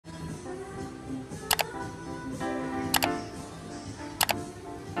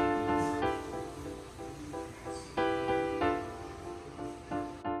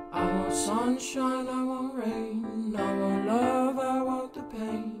sunshine, I want rain. I want love, I want the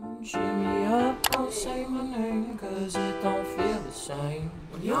pain. Shimmy up, don't say my name, cause it don't feel the same.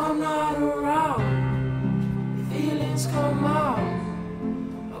 When you're not around, the feelings come out.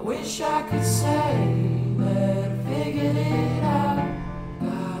 I wish I could say that I figured it out.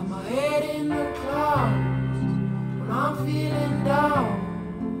 Got my head in the clouds when I'm feeling down.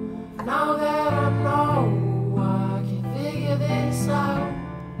 Now that I know I can figure this out.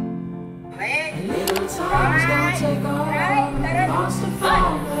 Little time's gonna take over. Lost and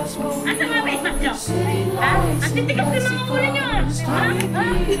found, that's what we know. City lights and Mexico. It's time to be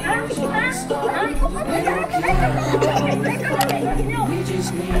heroes of the story. We don't care. We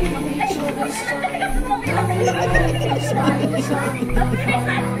just need each other's story. Nothing like this night is on the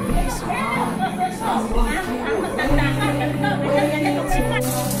phone. Peace of mind. I'm walking away till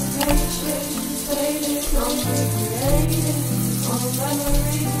patience faded. Don't recreated. All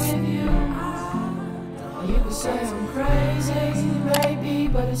memories with you. You can say I'm crazy, maybe,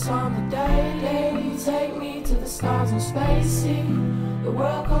 but it's on the daily. Take me to the stars and space, see the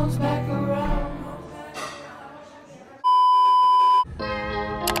world comes back around.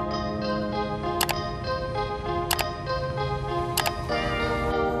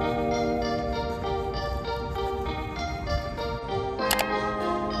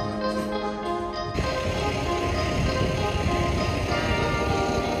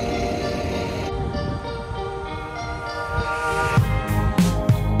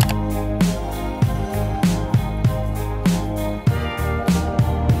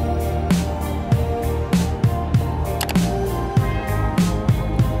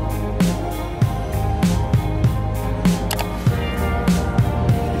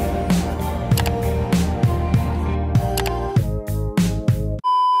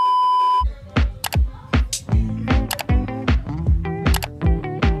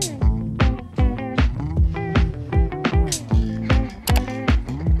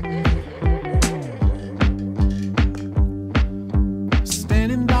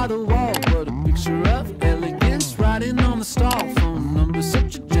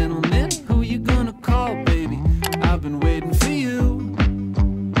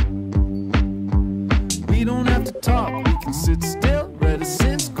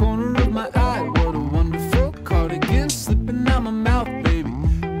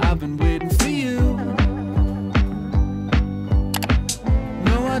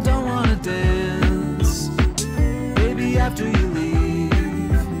 After you leave,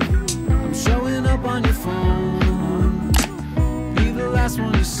 I'm showing up on your phone. Be the last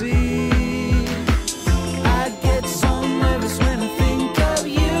one you see. I get so nervous when I think of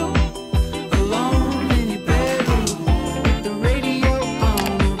you, alone in your bedroom, with the radio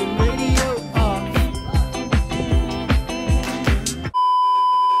on, the radio off.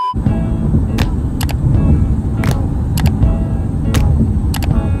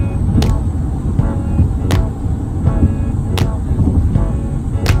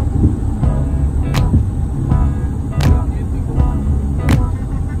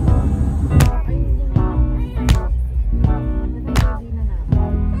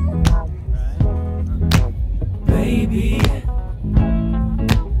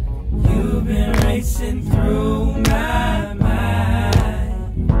 You've been racing through my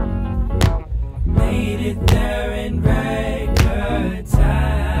mind, made it there in record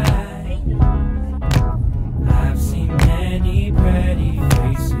time. I've seen many pretty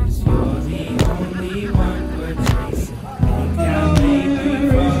faces, you're the only one we're chasing. Think I may be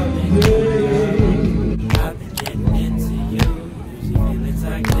falling through. I've been getting into you. Usually feelings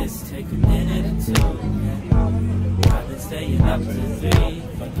like this take a minute or two. I've been staying up to 3,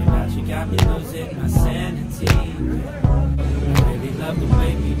 thinking about you got me losing my sanity. I really love the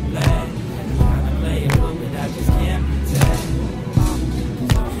way we play, trying to play it cool, but I just can't pretend.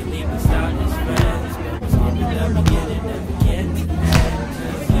 Cause usually we start as friends, but we're skipping the beginning and begin to end.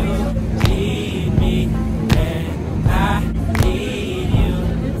 Cause you need me and I need you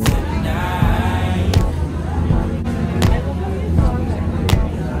tonight.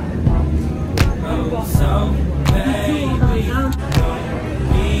 Oh, so baby, don't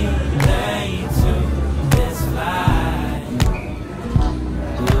be late to this flight.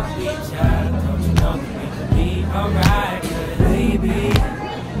 We'll be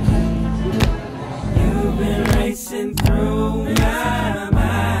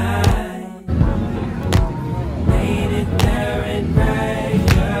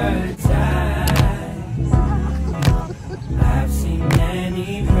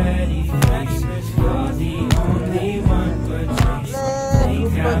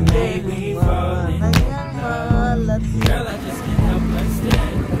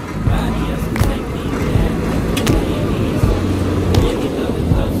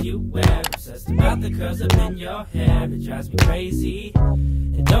want the curls up in your hair. It drives me crazy,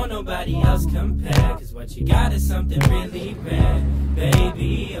 and don't nobody else compare. Cause what you got is something really rare,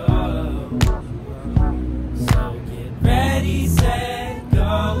 baby, oh. So get ready, set,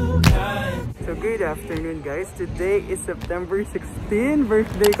 go, cut. So good afternoon guys, today is September 16,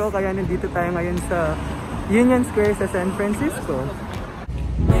 birthday ko, kaya nandito tayo ngayon sa Union Square sa San Francisco.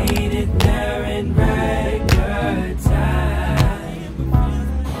 Made it there in record time.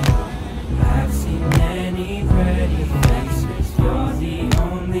 I've seen many pretty faces, you're the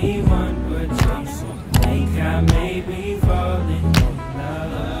only one we're chasing. Think I may be falling in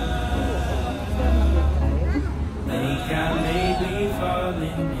love. Think I may be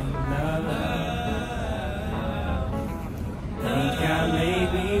falling in love. Think I may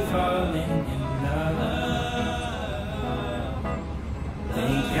be falling in love.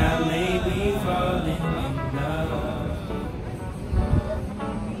 Think I may be falling in love.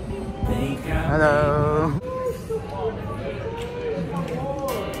 Think I Hello!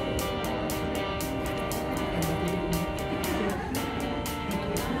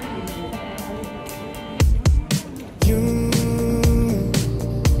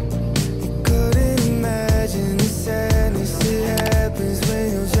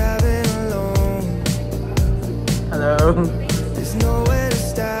 There's nowhere to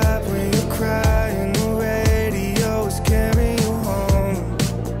stop when you're crying. The radio is carrying you home.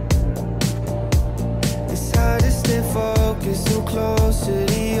 It's hard to stay focused, so close to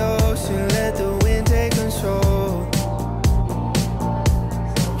the ocean. Let the wind take control.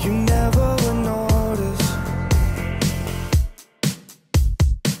 You never would notice.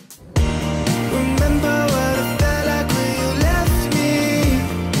 Remember what it felt like when you left me.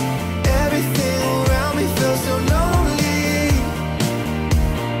 Everything around me felt so lonely.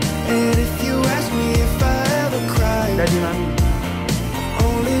 And if you ask me if I ever cried, Daddy, Mommy.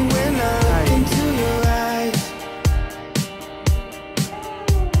 only when I look into your eyes.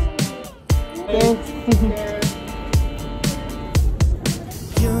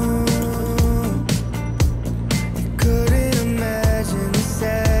 You couldn't imagine the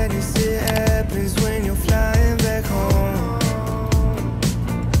sadness that happens when you're flying back home.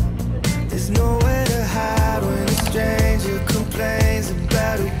 There's nowhere to hide when a stranger complains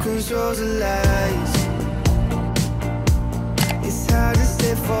about who controls the lights. It's hard to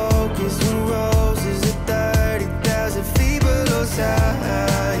stay focused when roses are 30,000 feet below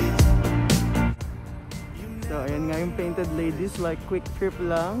sight. So ayan nga yung painted ladies, like quick trip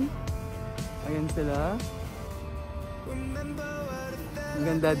lang. Ayan sila. Ang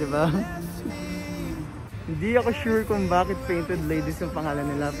ganda, diba? Hindi ako sure kung bakit painted ladies yung pangalan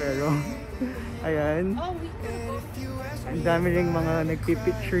nila, pero ayan. Ang dami ring mga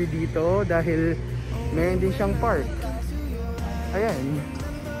nagpipicture dito dahil meron din siyang park. Ayan.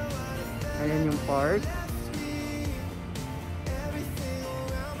 Ayan yung park.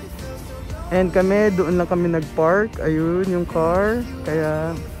 And kami, doon lang kami nag-park. Ayun yung car.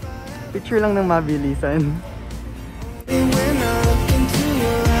 Kaya picture lang ng mabilisan. And when I look into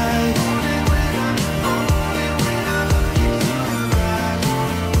your eyes,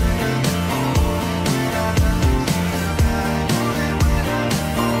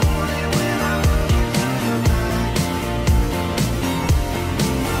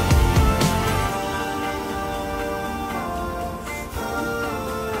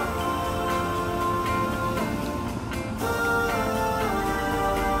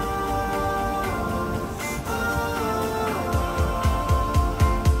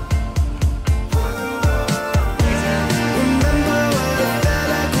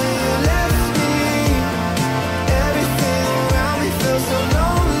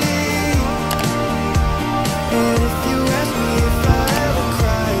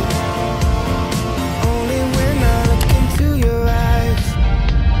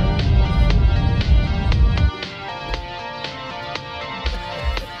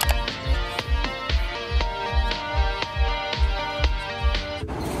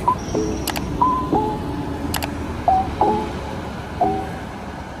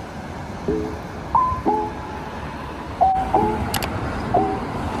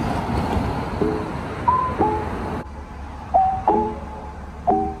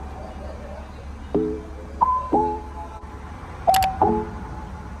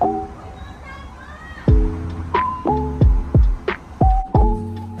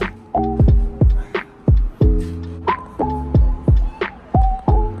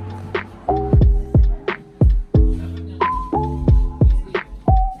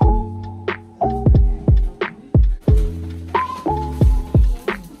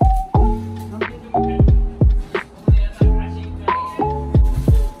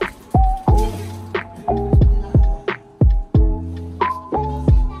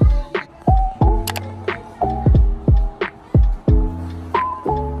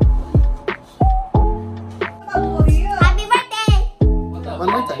 One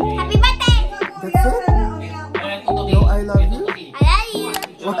more time. Happy birthday! That's it? No, I love you? I love you.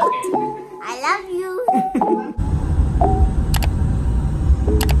 What? I love you.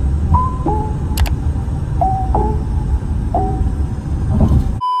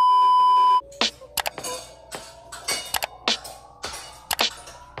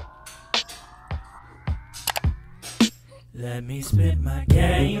 Let me spit my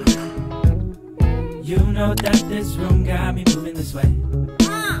game. You know that this room got me moving this way.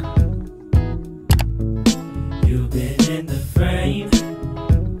 You've been in the frame.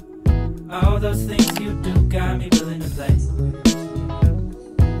 All those things you do got me willing to play.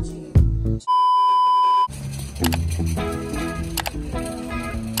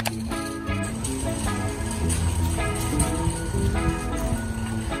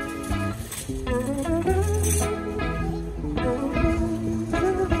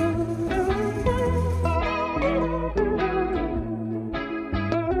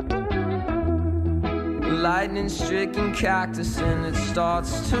 Lightning-stricken cactus and it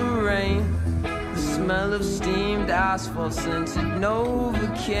starts to rain. The smell of steamed asphalt scented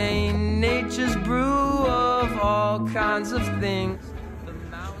Novocaine. Nature's brew of all kinds of things. The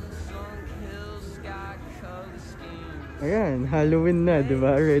mountains, sunk hills, sky color schemes. Ayan, Halloween na, di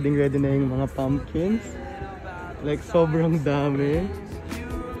ba? Ready na yung mga pumpkins. Like, sobrang dami.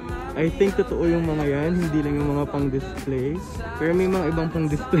 I think totoo yung mga yan, hindi lang yung mga pang-display. Pero may mga ibang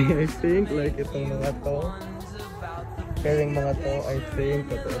pang-display, I think. Like itong mga to. Pero yung mga to, I think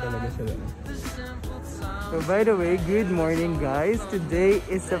totoo talaga sila. So by the way, good morning guys. Today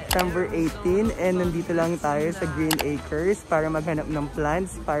is September 18 and nandito lang tayo sa Green Acres para maghanap ng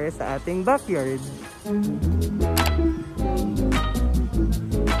plants para sa ating backyard.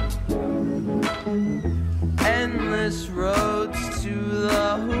 Endless roads to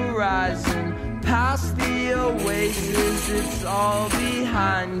the horizon, past the oasis, it's all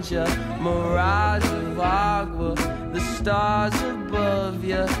behind you. Mirage of agua, the stars above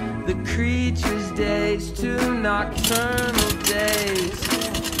you, the creatures' days to nocturnal days.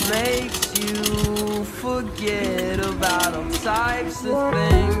 Makes you forget about all types of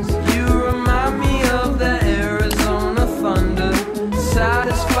things. You remind me of the Arizona thunder,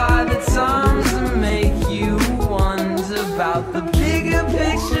 satisfy the times that make you wonder about the bigger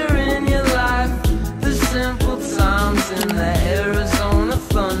picture in your life, the simple times in the Arizona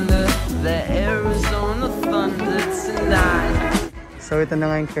thunder, the Arizona thunder tonight. So ito na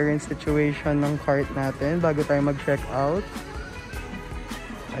nga yung current situation ng cart natin bago tayo mag-check out.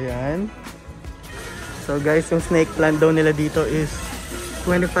 Ayan. So guys, yung snake plant daw nila dito is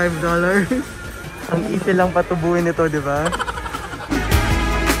 $25. Ang easy lang patubuin ito, di ba?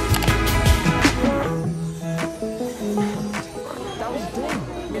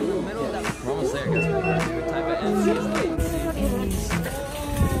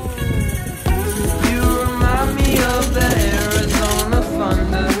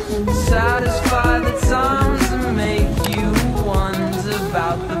 Satisfy the times that make you wonder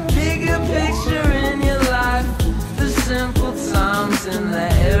about the bigger picture in your life, the simple times in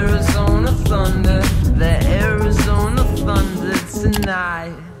the Arizona thunder, the Arizona thunder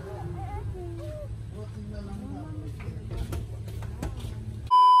tonight.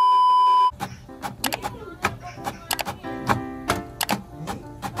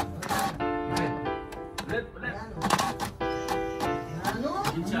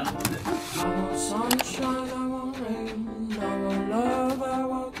 Sunshine, I want rain, I want love, I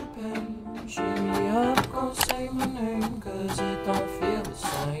want the pain. Shake me up, gon' say my name, cause it don't feel the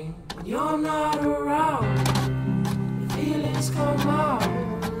same. When you're not around, the feelings come out.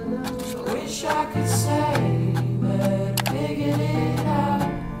 So wish I could say that I figured it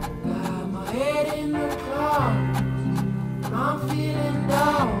out. Got my head in the clouds, I'm feeling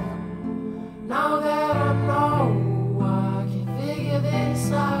down. Now that I know I can figure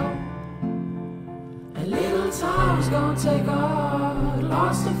this out. And little time's gonna take us,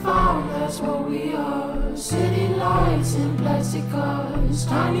 lost and found, that's what we are. City lights in plastic cars,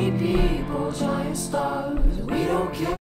 tiny people, giant stars. We don't care.